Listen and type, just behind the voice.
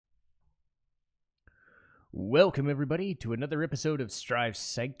Welcome, everybody, to another episode of Strife's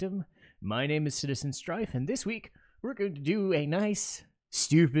Sanctum. My name is Citizen Strife, and this week we're going to do a nice,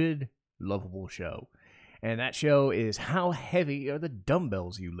 stupid, lovable show. And that show is How Heavy Are the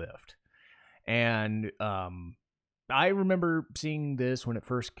Dumbbells You Lift? And I remember seeing this when it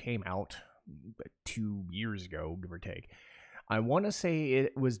first came out 2 years ago, give or take. I want to say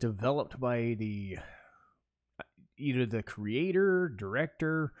it was developed by either the creator,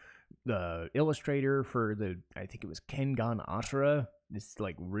 director, the illustrator for I think it was Kengan Ashura, this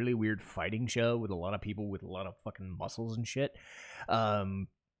like really weird fighting show with a lot of people with a lot of fucking muscles and shit.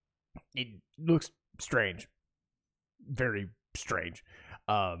 It looks strange, very strange.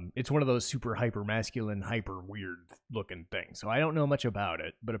 It's one of those super hyper masculine, hyper weird looking things. So I don't know much about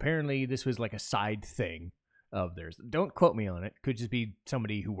it, but apparently this was like a side thing of theirs. Don't quote me on it. Could just be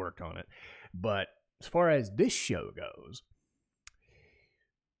somebody who worked on it. But as far as this show goes,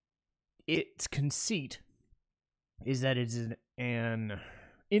 its conceit is that it's an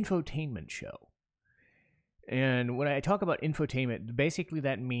infotainment show. And when I talk about infotainment, basically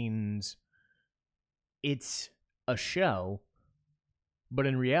that means it's a show, but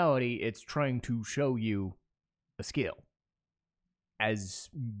in reality, it's trying to show you a skill as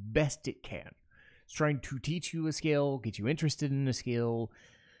best it can. It's trying to teach you a skill, get you interested in a skill.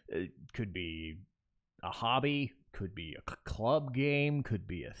 It could be a hobby, could be a club game, could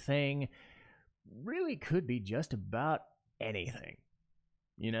be a thing. Really could be just about anything,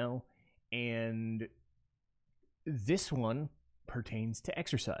 you know? And this one pertains to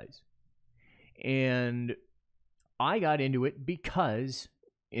exercise. And I got into it because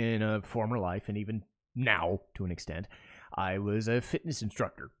in a former life, and even now to an extent, I was a fitness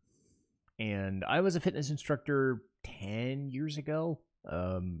instructor. And I was a fitness instructor 10 years ago.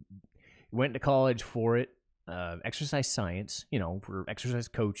 Went to college for it. Exercise science, for exercise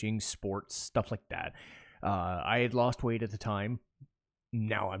coaching, sports, stuff like that. I had lost weight at the time.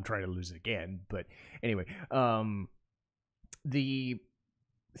 Now I'm trying to lose it again. But anyway, the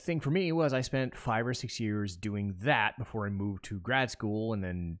thing for me was I spent 5 or 6 years doing that before I moved to grad school and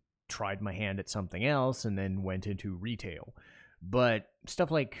then tried my hand at something else and then went into retail. But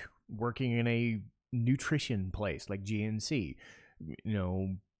stuff like working in a nutrition place like GNC,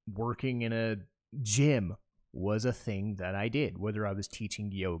 working in a gym was a thing that I did, whether I was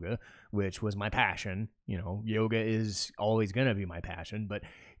teaching yoga, which was my passion. Yoga is always going to be my passion, but,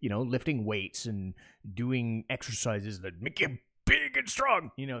 lifting weights and doing exercises that make you big and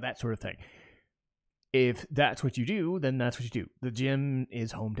strong, that sort of thing. If that's what you do, then that's what you do. The gym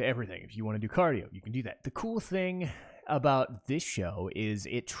is home to everything. If you want to do cardio, you can do that. The cool thing about this show is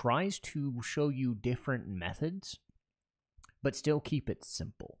it tries to show you different methods, but still keep it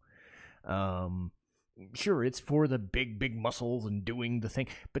simple. Sure, it's for the big muscles and doing the thing,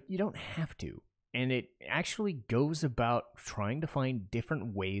 but you don't have to. And it actually goes about trying to find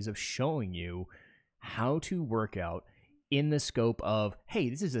different ways of showing you how to work out in the scope of, hey,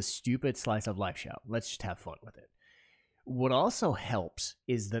 this is a stupid slice of life show. Let's just have fun with it. What also helps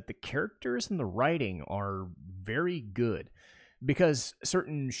is that the characters and the writing are very good, because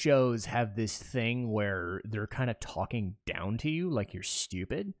certain shows have this thing where they're kind of talking down to you like you're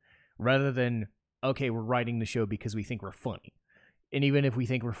stupid, rather than, okay, we're writing the show because we think we're funny. And even if we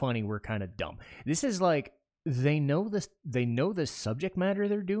think we're funny, we're kind of dumb. This is like, they know the subject matter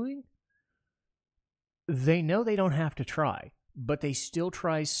they're doing. They know they don't have to try, but they still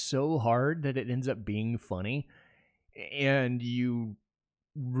try so hard that it ends up being funny. And you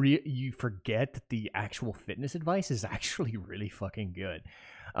forget that the actual fitness advice is actually really fucking good.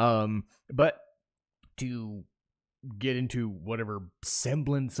 But to get into whatever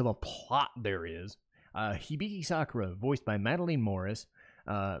semblance of a plot there is, Hibiki Sakura, voiced by Madeline Morris.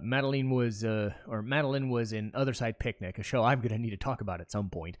 Madeline was in Other Side Picnic, a show I'm gonna need to talk about at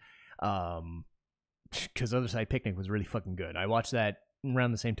some point. Because Other Side Picnic was really fucking good. I watched that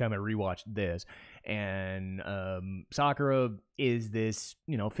around the same time I rewatched this. And Sakura is this,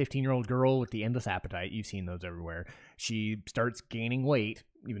 15-year-old girl with the endless appetite. You've seen those everywhere. She starts gaining weight,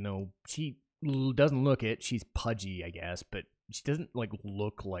 even though she doesn't look it. She's pudgy, I guess, but she doesn't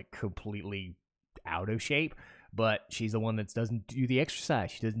look like completely out of shape. But she's the one that doesn't do the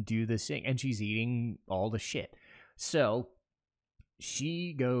exercise. She doesn't do this thing, and she's eating all the shit. So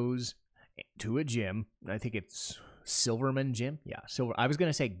she goes to a gym. I think it's Silverman Gym. Yeah, I was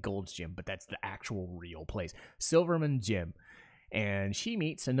gonna say Gold's Gym, but that's the actual real place, Silverman Gym. And she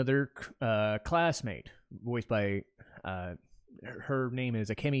meets another classmate, voiced by her name is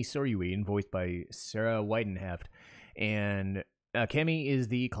Akemi Soryui, and voiced by Sarah Weidenheft. And Kemi is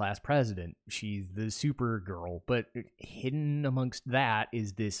the class president. She's the super girl, but hidden amongst that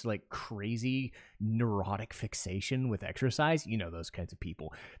is this like crazy neurotic fixation with exercise. You know, those kinds of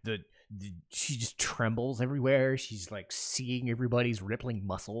people. She just trembles everywhere. She's like seeing everybody's rippling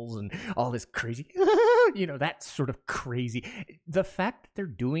muscles and all this crazy, you know, that sort of crazy. The fact that they're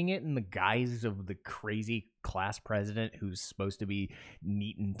doing it in the guise of the crazy class president who's supposed to be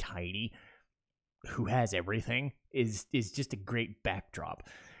neat and tidy, who has everything, is just a great backdrop.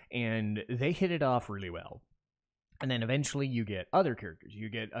 And they hit it off really well. And then eventually you get other characters. You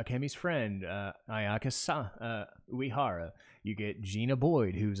get Akemi's friend, Ayaka Uehara. You get Gina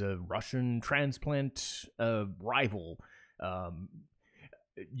Boyd, who's a Russian transplant rival.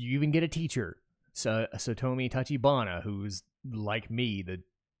 You even get a teacher, Satomi Tachibana, who's like me, the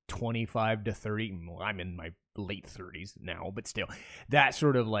 25 to 30. Well, I'm in my late 30s now, but still, that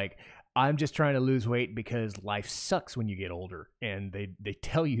sort of like, I'm just trying to lose weight because life sucks when you get older, and they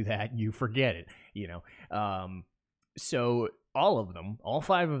tell you that and you forget it, you know. So all of them, all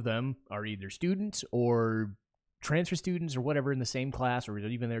 5 of them, are either students or transfer students or whatever in the same class, or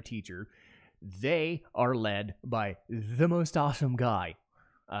even their teacher. They are led by the most awesome guy,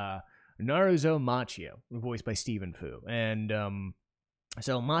 Naruzo Machio, voiced by Stephen Fu. And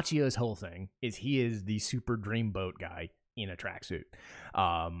so Machio's whole thing is he is the super dreamboat guy in a tracksuit.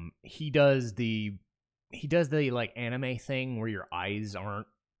 He does the like anime thing where your eyes aren't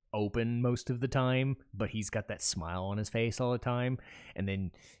open most of the time, but he's got that smile on his face all the time. And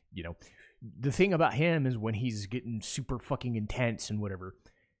then, you know, the thing about him is when he's getting super fucking intense and whatever,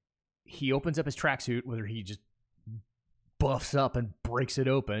 he opens up his tracksuit, whether he just buffs up and breaks it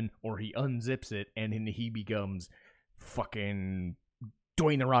open or he unzips it, and then he becomes fucking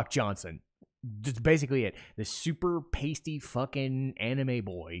Dwayne The Rock Johnson. That's basically it. This super pasty fucking anime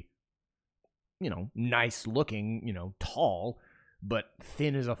boy, you know, nice looking, you know, tall, but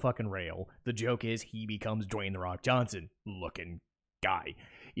thin as a fucking rail. The joke is he becomes Dwayne The Rock Johnson looking guy,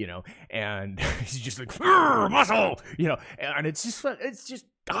 you know, and he's just like, muscle, you know, and it's just,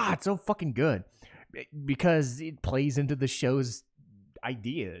 it's so fucking good because it plays into the show's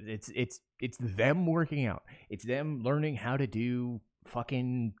idea. It's them working out. It's them learning how to do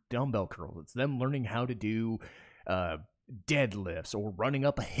fucking dumbbell curls. It's them learning how to do deadlifts or running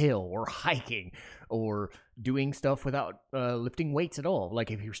up a hill or hiking or doing stuff without lifting weights at all.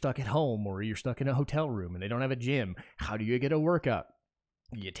 Like if you're stuck at home or you're stuck in a hotel room and they don't have a gym, how do you get a workout?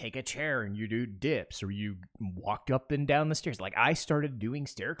 You take a chair and you do dips, or you walked up and down the stairs. Like I started doing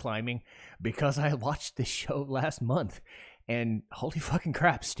stair climbing because I watched this show last month, and holy fucking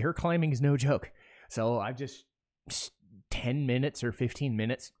crap, stair climbing is no joke. So I just 10 minutes or 15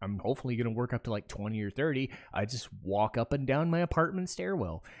 minutes, I'm hopefully going to work up to like 20 or 30. I just walk up and down my apartment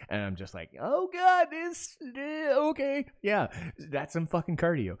stairwell, and I'm just like, oh god, this okay, yeah, that's some fucking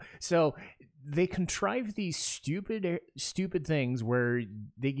cardio. So they contrive these stupid things where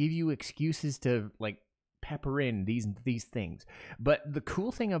they give you excuses to like pepper in these things. But the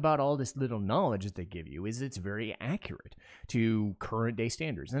cool thing about all this little knowledge that they give you is it's very accurate to current day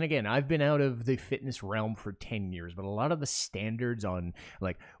standards. And again, I've been out of the fitness realm for 10 years, but a lot of the standards on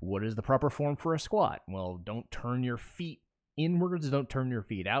like what is the proper form for a squat? Well, don't turn your feet inwards, don't turn your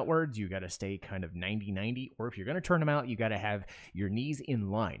feet outwards. You got to stay kind of 90-90, or if you're going to turn them out, you got to have your knees in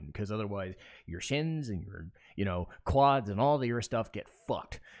line, because otherwise your shins and your, you know, quads and all your stuff get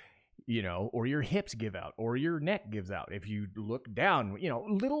fucked. You know, or your hips give out, or your neck gives out. If you look down, you know,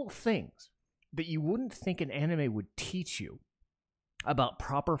 little things that you wouldn't think an anime would teach you about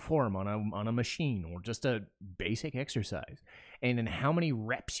proper form on a machine, or just a basic exercise, and then how many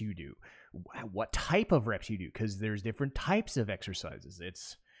reps you do, what type of reps you do, because there's different types of exercises.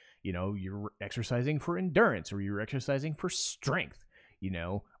 It's, you know, you're exercising for endurance, or you're exercising for strength, you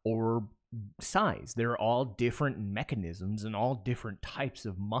know, or size. They're all different mechanisms and all different types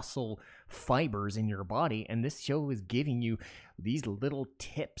of muscle fibers in your body, and this show is giving you these little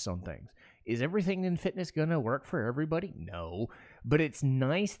tips on things. Is everything in fitness gonna work for everybody? No, but it's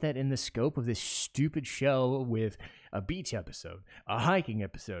nice that in the scope of this stupid show, with a beach episode, a hiking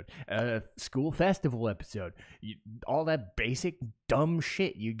episode, a school festival episode, all that basic dumb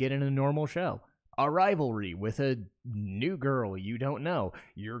shit you get in a normal show, a rivalry with a new girl you don't know.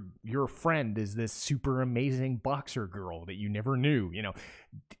 Your friend is this super amazing boxer girl that you never knew. You know,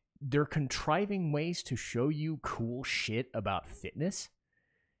 they're contriving ways to show you cool shit about fitness.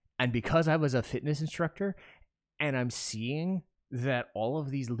 And because I was a fitness instructor, and I'm seeing that all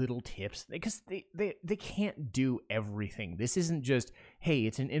of these little tips, because they can't do everything. This isn't just, hey,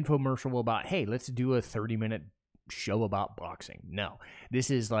 it's an infomercial about, hey, let's do a 30-minute show about boxing. No, this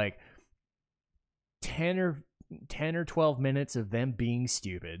is like 10 or 10 or 12 minutes of them being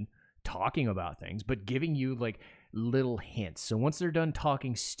stupid, talking about things, but giving you like little hints. So once they're done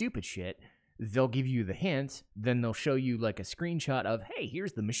talking stupid shit, they'll give you the hints, then they'll show you like a screenshot of, hey,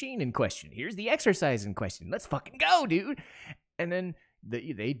 here's the machine in question, here's the exercise in question, let's fucking go, dude. And then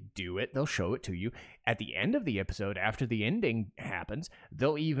they do it, they'll show it to you. At the end of the episode, after the ending happens,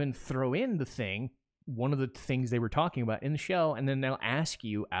 they'll even throw in the thing, one of the things they were talking about in the show, and then they'll ask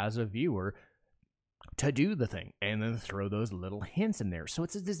you as a viewer to do the thing, and then throw those little hints in there. So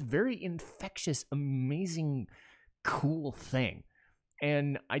it's this very infectious, amazing, cool thing.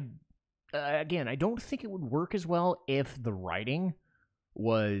 And again, I don't think it would work as well if the writing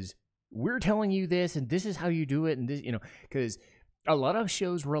was, we're telling you this, and this is how you do it, and this, because a lot of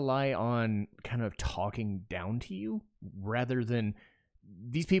shows rely on kind of talking down to you rather than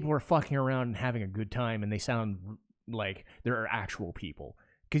these people are fucking around and having a good time, and they sound like they're actual people.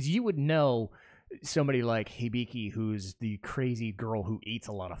 Because you would know somebody like Hibiki, who's the crazy girl who eats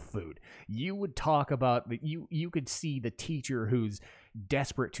a lot of food. You would talk about you could see the teacher who's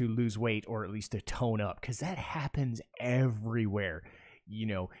desperate to lose weight or at least to tone up, because that happens everywhere.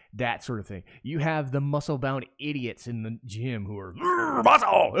 That sort of thing. You have the muscle-bound idiots in the gym who are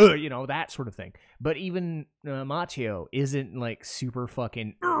muscle, that sort of thing. But even Machio isn't like super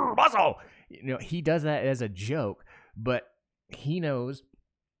fucking muscle. He does that as a joke, but he knows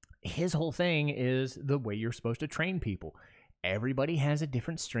his whole thing is the way you're supposed to train people. Everybody has a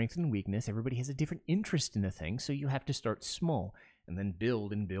different strength and weakness. Everybody has a different interest in a thing, so you have to start small and then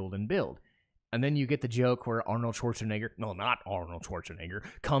build and build and build. And then you get the joke where Arnold Schwarzenegger, no, not Arnold Schwarzenegger,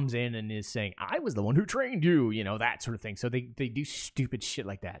 comes in and is saying, I was the one who trained you, that sort of thing. So they do stupid shit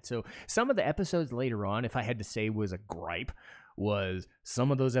like that. So some of the episodes later on, if I had to say was a gripe, was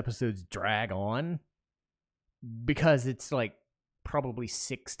some of those episodes drag on because it's like probably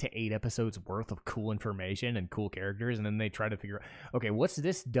 6 to 8 episodes worth of cool information and cool characters, and then they try to figure out, okay, what's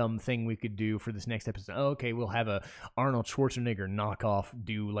this dumb thing we could do for this next episode? Okay, we'll have a Arnold Schwarzenegger knockoff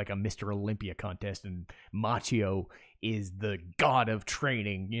do like a Mr. Olympia contest, and Machio is the god of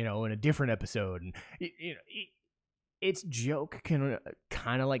training, in a different episode. And its joke can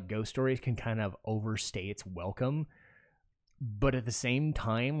kind of like Ghost Stories can kind of overstay its welcome. But at the same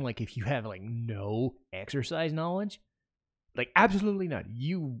time, like if you have like no exercise knowledge, like, absolutely not.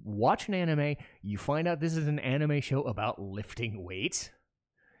 You watch an anime, you find out this is an anime show about lifting weights.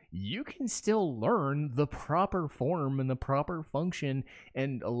 You can still learn the proper form and the proper function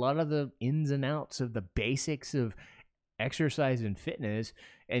and a lot of the ins and outs of the basics of exercise and fitness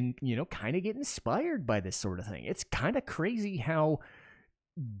and, kind of get inspired by this sort of thing. It's kind of crazy how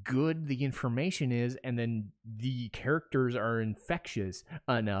good the information is, and then the characters are infectious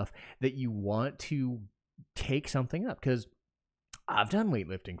enough that you want to take something up. Because I've done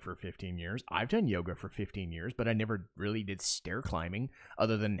weightlifting for 15 years. I've done yoga for 15 years, but I never really did stair climbing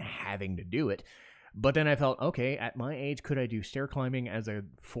other than having to do it. But then I felt, okay, at my age, could I do stair climbing as a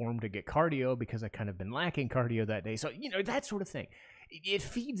form to get cardio because I kind of been lacking cardio that day? So, that sort of thing. It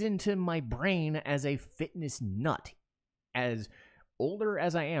feeds into my brain as a fitness nut. As older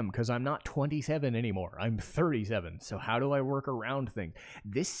as I am, because I'm not 27 anymore. I'm 37. So how do I work around things?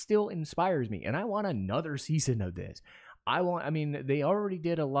 This still inspires me, and I want another season of this. They already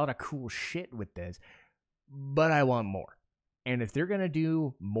did a lot of cool shit with this, but I want more. And if they're going to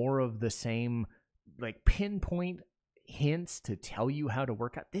do more of the same, like, pinpoint hints to tell you how to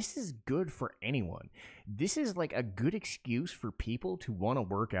work out, this is good for anyone. This is, like, a good excuse for people to want to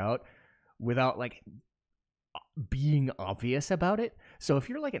work out without, like, being obvious about it. So if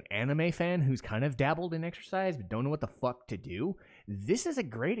you're like an anime fan who's kind of dabbled in exercise but don't know what the fuck to do, this is a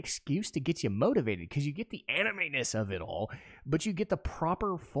great excuse to get you motivated, because you get the anime-ness of it all, but you get the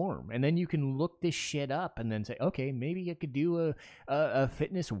proper form, and then you can look this shit up and then say, okay, maybe I could do a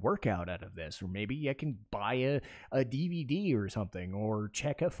fitness workout out of this, or maybe I can buy a DVD or something, or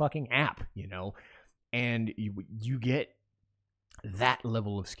check a fucking app, and you get that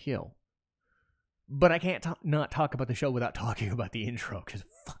level of skill. But I can't not talk about the show without talking about the intro, because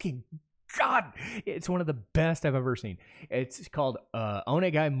fucking God, it's one of the best I've ever seen. It's called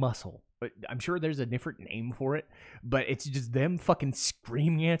Onegai Muscle. But I'm sure there's a different name for it, but it's just them fucking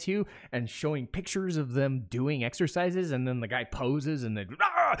screaming at you and showing pictures of them doing exercises, and then the guy poses and then,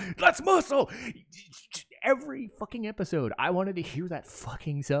 let's muscle! Every fucking episode, I wanted to hear that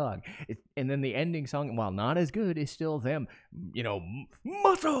fucking song. And then the ending song, while not as good, is still them,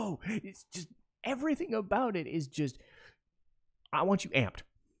 muscle! It's just, everything about it is just, I want you amped.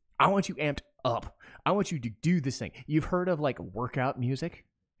 I want you amped up. I want you to do this thing. You've heard of like workout music?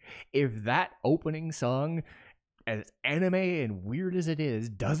 If that opening song as anime and weird as it is,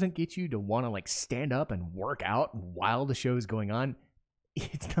 doesn't get you to want to like stand up and work out while the show is going on,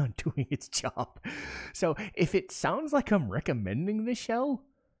 it's not doing its job. So if it sounds like I'm recommending this show,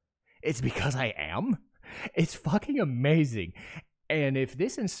 it's because I am. It's fucking amazing. And if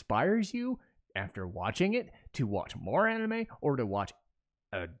this inspires you after watching it to watch more anime or to watch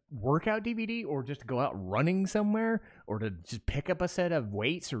a workout DVD or just to go out running somewhere or to just pick up a set of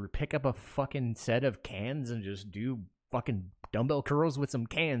weights or pick up a fucking set of cans and just do fucking dumbbell curls with some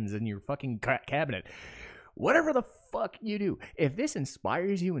cans in your fucking cabinet, whatever the fuck you do, if this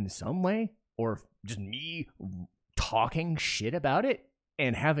inspires you in some way, or if just me talking shit about it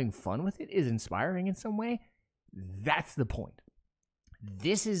and having fun with it is inspiring in some way, that's the point.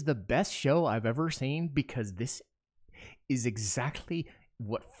 This is the best show I've ever seen because this is exactly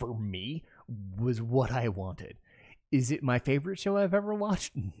what, for me, was what I wanted. Is it my favorite show I've ever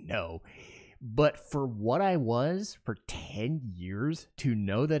watched? No. But for what I was for 10 years, to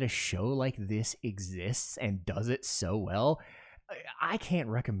know that a show like this exists and does it so well, I can't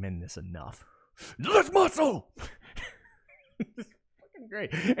recommend this enough. Let's muscle! It's fucking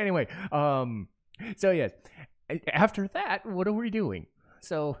great. Anyway, so yes, after that, what are we doing?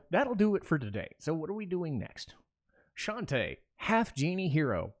 So that'll do it for today. So what are we doing next? Shantae, Half-Genie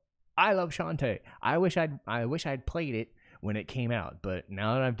Hero. I love Shantae. I wish I'd played it when it came out, but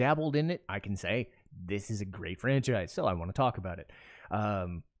now that I've dabbled in it, I can say this is a great franchise, so I want to talk about it.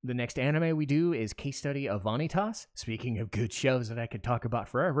 The next anime we do is Case Study of Vanitas. Speaking of good shows that I could talk about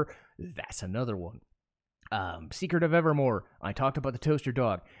forever, that's another one. Secret of Evermore. I talked about the toaster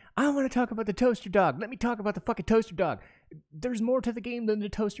dog. I want to talk about the toaster dog. Let me talk about the fucking toaster dog. There's more to the game than the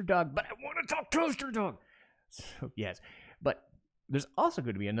toaster dog, but I want to talk toaster dog. So, yes, but there's also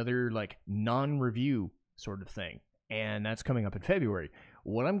going to be another like non-review sort of thing, and that's coming up in February.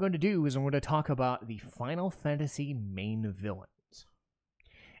 What I'm going to do is I'm going to talk about the Final Fantasy main villains.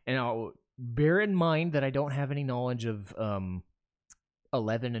 And I'll bear in mind that I don't have any knowledge of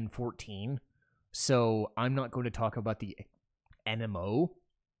 11 and 14, so I'm not going to talk about the NMO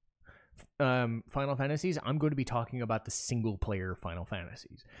Final Fantasies. I'm going to be talking about the single-player Final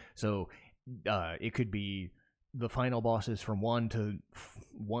Fantasies. So it could be the final bosses from 1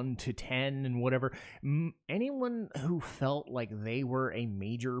 to 10 and whatever. Anyone who felt like they were a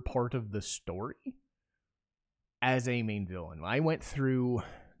major part of the story as a main villain. I went through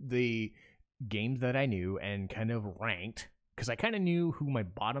the games that I knew and kind of ranked, because I kind of knew who my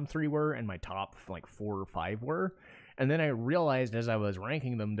bottom 3 were and my top like 4 or 5 were. And then I realized as I was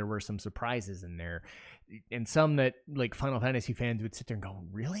ranking them, there were some surprises in there. And some that like Final Fantasy fans would sit there and go,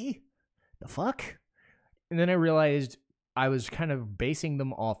 really? The fuck? And then I realized I was kind of basing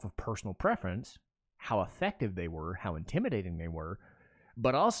them off of personal preference, how effective they were, how intimidating they were,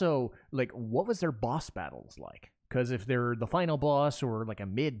 but also, like, what was their boss battles like? Because if they're the final boss or, like, a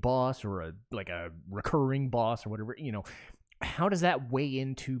mid-boss or, a recurring boss or whatever, you know, how does that weigh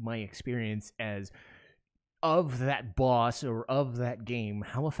into my experience as of that boss or of that game?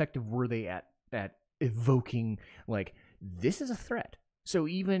 How effective were they at evoking, like, this is a threat? So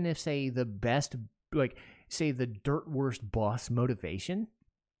even if, say, the best, like, say the dirt worst boss motivation,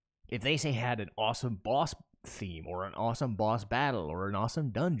 if they say had an awesome boss theme or an awesome boss battle or an awesome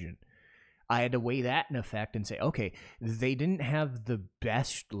dungeon, I had to weigh that in effect and say, okay, they didn't have the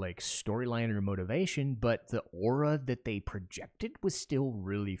best like storyline or motivation, but the aura that they projected was still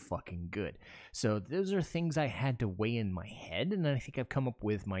really fucking good. So those are things I had to weigh in my head, and I think I've come up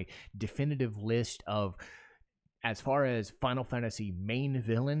with my definitive list of, as far as Final Fantasy main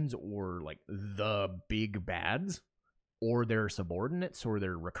villains or like the big bads or their subordinates or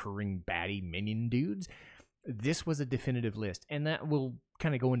their recurring baddie minion dudes, this was a definitive list. And that will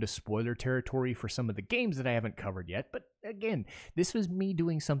kind of go into spoiler territory for some of the games that I haven't covered yet. But again, this was me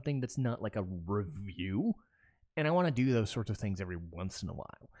doing something that's not like a review, and I want to do those sorts of things every once in a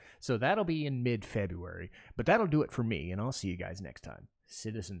while. So that'll be in mid-February. But that'll do it for me, and I'll see you guys next time.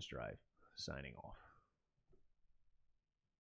 Citizen Strife, signing off.